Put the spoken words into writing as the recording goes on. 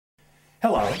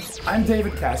Hello, I'm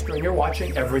David Castro, and you're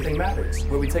watching Everything Matters,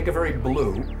 where we take a very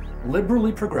blue,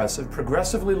 liberally progressive,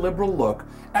 progressively liberal look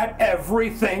at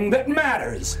everything that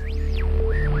matters.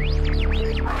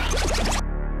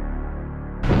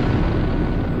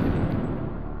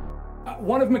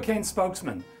 One of McCain's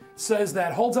spokesmen says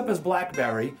that, holds up his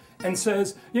BlackBerry and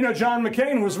says, you know, John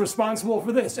MaCain was responsible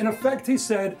for this. In effect, he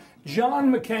said,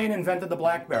 John MaCain invented the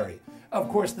BlackBerry. Of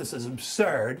course, this is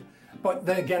absurd. But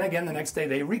then again, the next day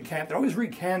they recant. They're always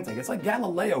recanting. It's like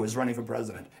Galileo is running for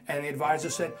president. And the advisor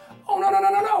said, oh,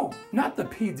 no. Not the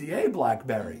PDA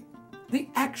BlackBerry. The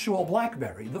actual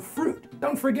BlackBerry, the fruit.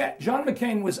 Don't forget, John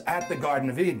McCain was at the Garden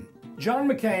of Eden. John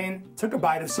McCain took a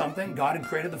bite of something. God had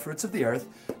created the fruits of the earth.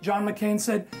 John McCain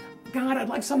said, God, I'd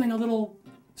like something a little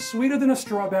sweeter than a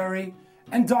strawberry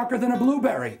and darker than a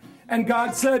blueberry. And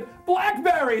God said,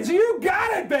 blackberries, you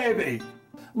got it, baby.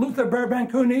 Luther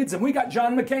Burbank, who needs him? We got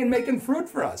John McCain making fruit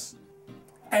for us.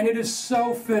 And it is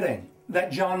so fitting that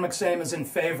John McCain is in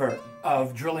favor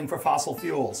of drilling for fossil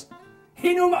fuels.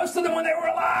 He knew most of them when they were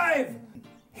alive.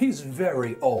 He's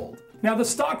very old. Now, the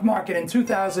stock market in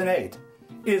 2008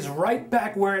 is right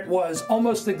back where it was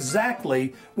almost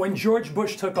exactly when George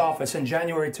Bush took office in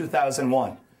January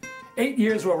 2001. 8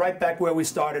 years, we're right back where we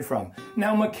started from.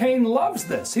 Now, McCain loves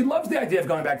this. He loves the idea of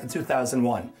going back to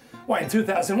 2001. Why, in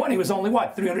 2001, he was only,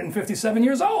 what, 357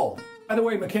 years old? By the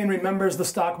way, McCain remembers the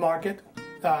stock market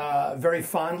very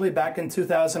fondly back in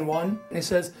 2001. And he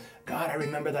says, God, I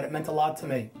remember that it meant a lot to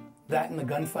me. That and the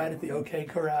gunfight at the OK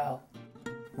Corral.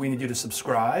 We need you to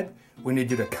subscribe, we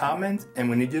need you to comment, and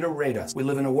we need you to rate us. We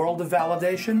live in a world of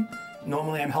validation.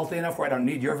 Normally, I'm healthy enough where I don't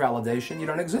need your validation. You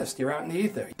don't exist. You're out in the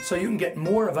ether. So you can get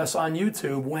more of us on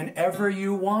YouTube whenever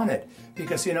you want it.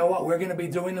 Because you know what? We're going to be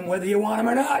doing them whether you want them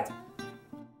or not.